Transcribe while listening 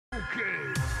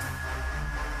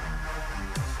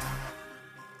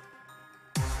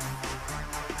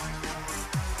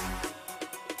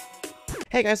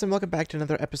Hey guys, and welcome back to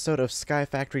another episode of Sky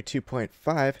Factory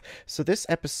 2.5. So this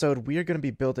episode, we are going to be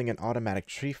building an automatic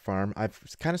tree farm. I've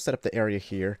kind of set up the area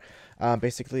here.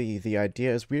 Basically, the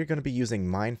idea is we're going to be using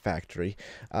Mine Factory.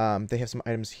 They have some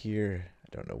items here.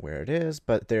 I don't know where it is,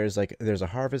 but there's a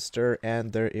harvester,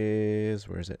 and there is...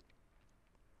 where is it?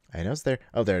 I know it's there.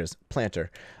 Oh, there it is.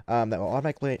 Planter. That will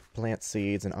automatically plant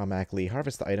seeds and automatically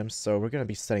harvest the items. So we're going to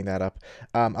be setting that up.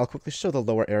 I'll quickly show the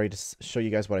lower area to show you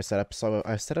guys what I set up. So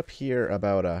I set up here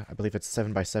about, I believe it's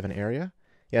 7x7 area.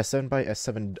 Yeah,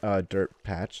 7x7 dirt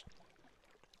patch.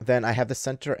 Then I have the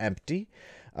center empty.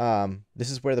 This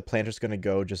is where the planter's going to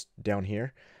go, just down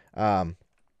here.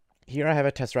 Here I have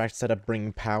a tesseract set up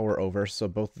bringing power over. So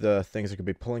both the things are going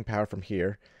to be pulling power from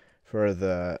here for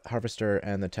the harvester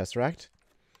and the tesseract.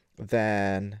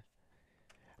 Then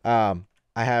I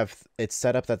have it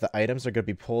set up that the items are going to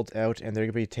be pulled out and they're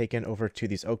going to be taken over to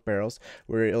these oak barrels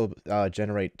where it'll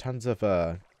generate tons of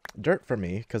dirt for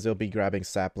me because it'll be grabbing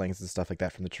saplings and stuff like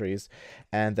that from the trees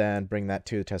and then bring that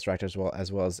to the tesseract as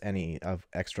well as any of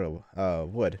extra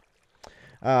wood.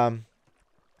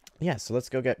 Yeah, so let's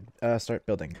go start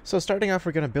building. So starting off,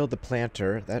 we're going to build the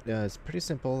planter. That is pretty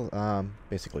simple,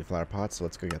 basically flower pots, so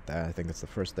let's go get that. I think that's the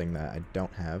first thing that I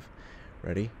don't have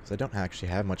ready, because I don't actually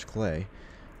have much clay.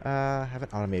 I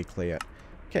haven't automated clay yet.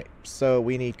 Okay, so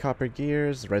we need copper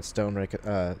gears, redstone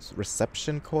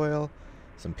reception coil,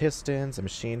 some pistons, a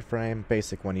machine frame,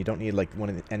 basic one. You don't need like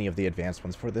any of the advanced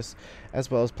ones for this, as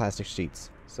well as plastic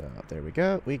sheets. So there we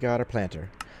go. We got our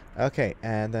planter. Okay,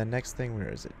 and the next thing,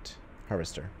 where is it?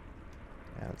 Harvester.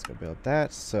 Now let's go build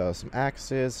that. So some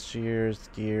axes, shears,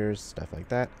 gears, stuff like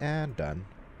that, and done.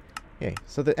 Okay,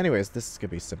 so anyways, this is gonna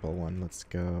be a simple one. Let's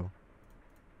go.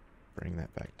 Bring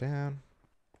that back down.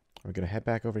 We're going to head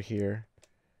back over here.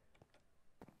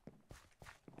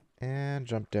 And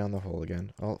jump down the hole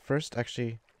again. Well, first,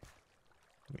 actually,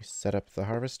 let me set up the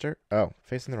harvester. Oh,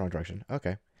 facing the wrong direction.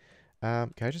 Okay.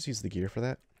 Can I just use the gear for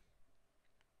that?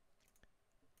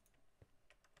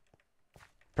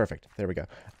 Perfect. There we go.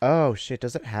 Oh, shit.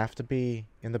 Does it have to be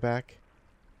in the back?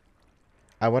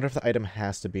 I wonder if the item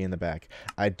has to be in the back.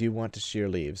 I do want to shear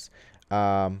leaves.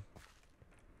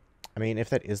 I mean, if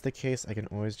that is the case, I can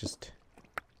always just...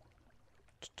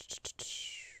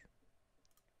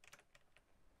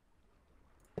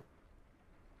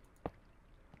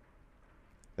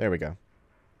 There we go.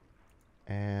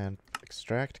 And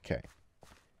extract. Okay.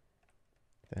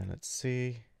 Then let's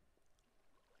see.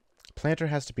 Planter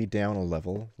has to be down a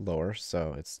level lower,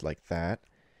 so it's like that.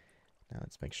 Now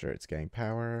let's make sure it's getting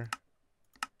power.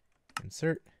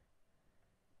 Insert.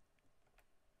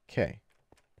 Okay.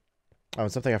 Oh,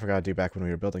 and something I forgot to do back when we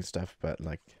were building stuff, but,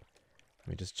 like, let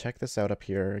me just check this out up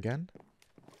here again.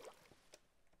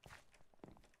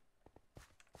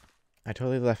 I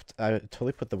totally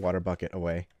put the water bucket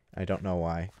away. I don't know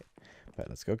why. But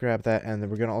let's go grab that, and then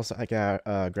we're going to also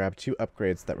grab 2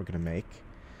 upgrades that we're going to make.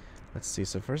 Let's see,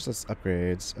 so first let's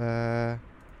upgrade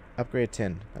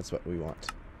tin. That's what we want.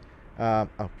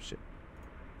 Oh, shit.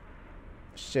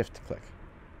 Shift click.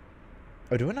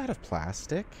 Oh, do I not have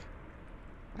plastic?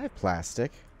 I have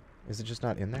plastic. Is it just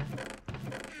not in there?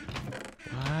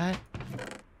 What?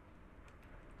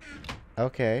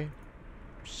 Okay.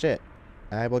 Shit.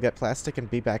 I will get plastic and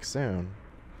be back soon.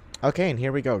 Okay, and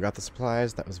here we go. Got the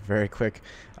supplies. That was very quick.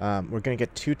 We're going to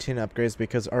get 2 tin upgrades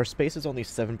because our space is only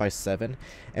 7x7.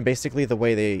 And basically the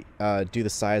way they do the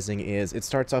sizing is it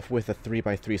starts off with a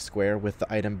 3x3 square with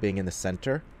the item being in the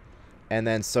center. And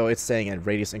then so it's saying a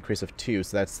radius increase of 2.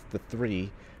 So that's the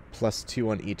 3. Plus 2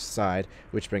 on each side,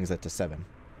 which brings it to 7.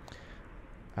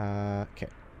 Okay,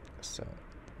 so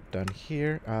done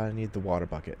here. I need the water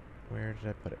bucket. Where did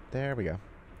I put it? There we go.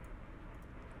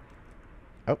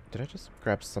 Oh, did I just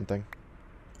grab something?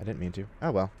 I didn't mean to.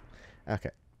 Oh, well. Okay.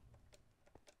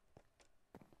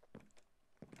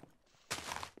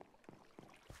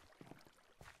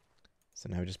 So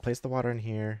now we just place the water in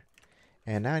here.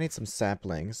 And now I need some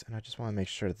saplings, and I just want to make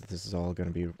sure that this is all going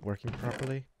to be working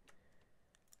properly.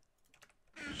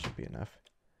 Should be enough.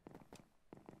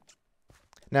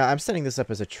 Now, I'm setting this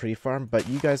up as a tree farm, but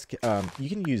you guys, you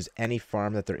can use any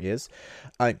farm that there is.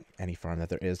 Any farm that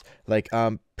there is. Like,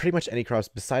 pretty much any crops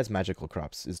besides magical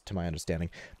crops, is to my understanding.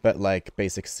 But, like,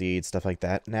 basic seeds, stuff like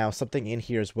that. Now, something in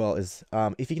here as well is,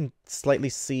 if you can slightly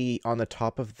see on the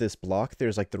top of this block,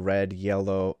 there's, like, the red,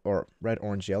 yellow, or red,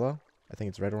 orange, yellow. I think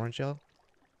it's red, orange, yellow.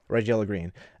 Red, yellow,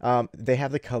 green. They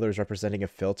have the colors representing a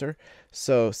filter.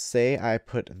 So, say I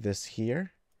put this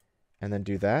here, and then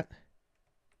do that.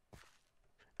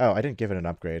 Oh, I didn't give it an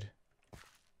upgrade.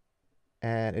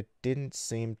 And it didn't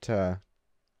seem to...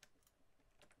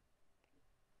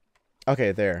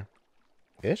 Okay, there.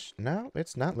 Ish? No,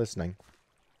 it's not listening.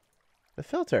 The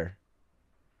filter.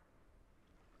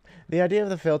 The idea of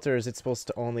the filter is it's supposed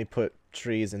to only put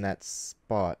trees in that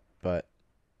spot, but...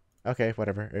 Okay,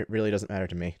 whatever. It really doesn't matter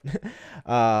to me.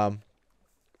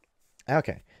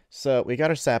 Okay, so we got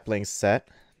our saplings set.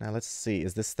 Now let's see.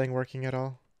 Is this thing working at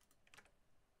all?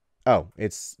 Oh,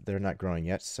 they're not growing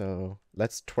yet, so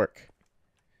let's twerk.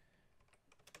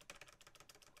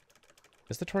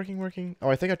 Is the twerking working? Oh,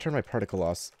 I think I turned my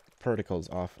particles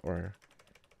off, or...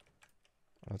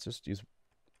 Let's just use...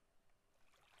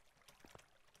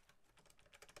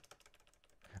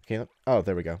 Okay, oh,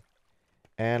 there we go.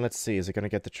 And let's see, is it going to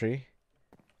get the tree?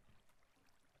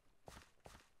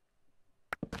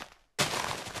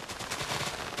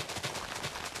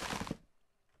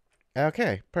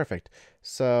 Okay, perfect.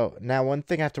 So now one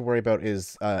thing I have to worry about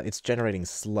is it's generating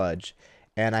sludge.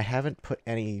 And I haven't put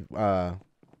any...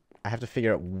 I have to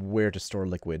figure out where to store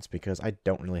liquids because I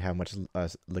don't really have much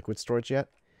liquid storage yet.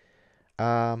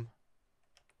 Okay,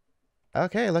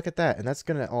 look at that. And that's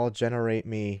going to all generate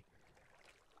me...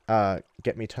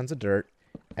 get me tons of dirt.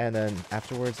 And then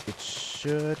afterwards it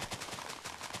should...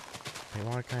 I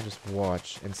want to kind of just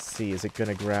watch and see. Is it going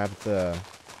to grab the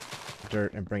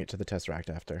dirt and bring it to the Tesseract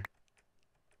after?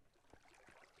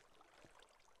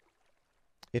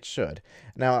 It should.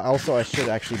 Now, also, I should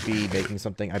actually be making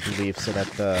something, I believe, so that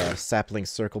the saplings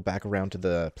circle back around to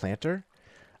the planter.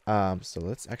 So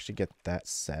let's actually get that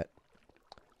set.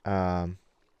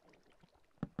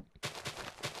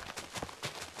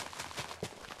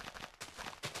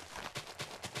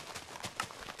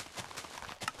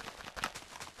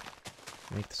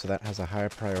 So that has a higher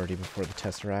priority before the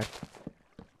Tesseract.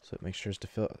 So it makes sure to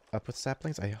fill up with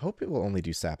saplings. I hope it will only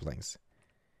do saplings.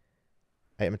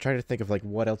 I'm trying to think of, like,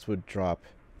 what else would drop.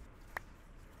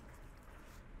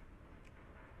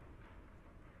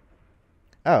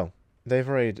 Oh, they've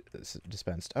already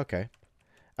dispensed. Okay.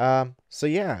 So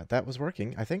yeah, that was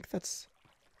working. I think that's...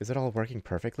 Is it all working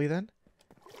perfectly then?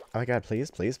 Oh my god,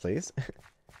 please, please, please.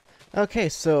 Okay,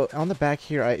 so on the back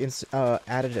here, I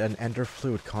added an ender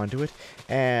fluid conduit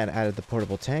and added the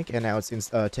portable tank, and now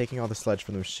it's taking all the sludge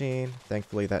from the machine.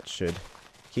 Thankfully, that should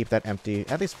keep that empty,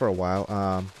 at least for a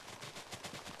while.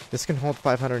 This can hold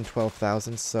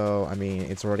 512,000, so, I mean,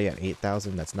 it's already at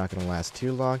 8,000. That's not going to last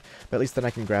too long, but at least then I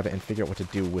can grab it and figure out what to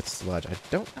do with sludge. I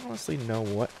don't honestly know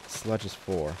what sludge is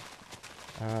for.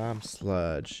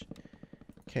 Sludge.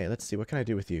 Okay, let's see. What can I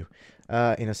do with you?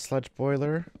 In a sludge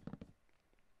boiler...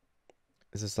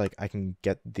 Is this like I can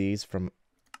get these from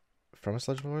a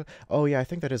sludge boiler? Oh yeah, I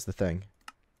think that is the thing.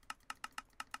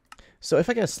 So if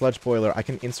I get a sludge boiler, I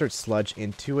can insert sludge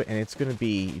into it, and it's going to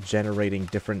be generating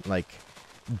different like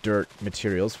dirt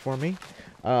materials for me.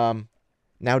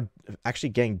 Now actually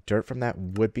getting dirt from that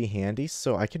would be handy,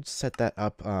 so I could set that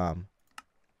up. Let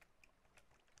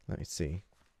me see.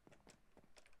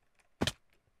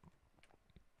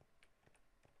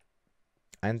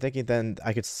 I'm thinking then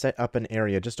I could set up an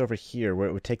area just over here where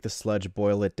it would take the sludge,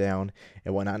 boil it down,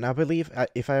 and whatnot. And I believe,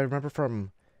 if I remember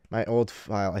from my old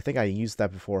file, I think I used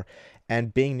that before,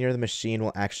 and being near the machine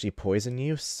will actually poison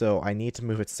you, so I need to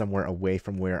move it somewhere away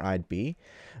from where I'd be.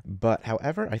 But,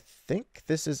 however, I think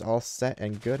this is all set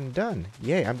and good and done.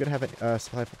 Yay, I'm going to have a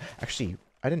supply... Actually,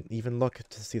 I didn't even look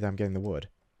to see that I'm getting the wood.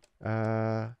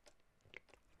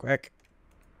 Quick.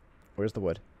 Where's the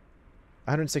wood?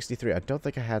 163. I don't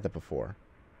think I had that before.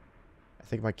 I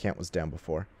think my count was down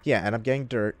before. Yeah, and I'm getting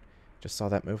dirt. Just saw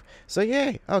that move. So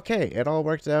yay! Okay, it all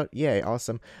worked out. Yay,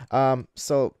 awesome.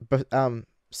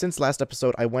 Since last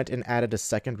episode, I went and added a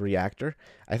second reactor.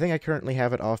 I think I currently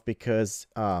have it off because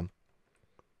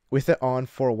with it on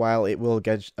for a while, it will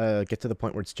get to the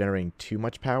point where it's generating too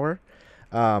much power.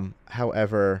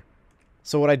 However,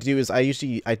 so what I do is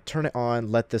I turn it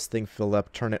on, let this thing fill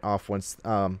up, turn it off once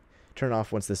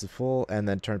this is full, and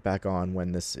then turn it back on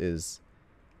when this is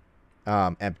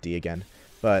empty again.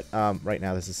 But right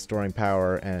now this is storing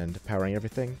power and powering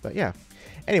everything. But yeah.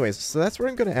 Anyways, so that's where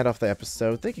I'm going to end off the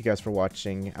episode. Thank you guys for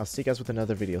watching. I'll see you guys with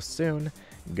another video soon.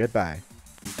 Goodbye.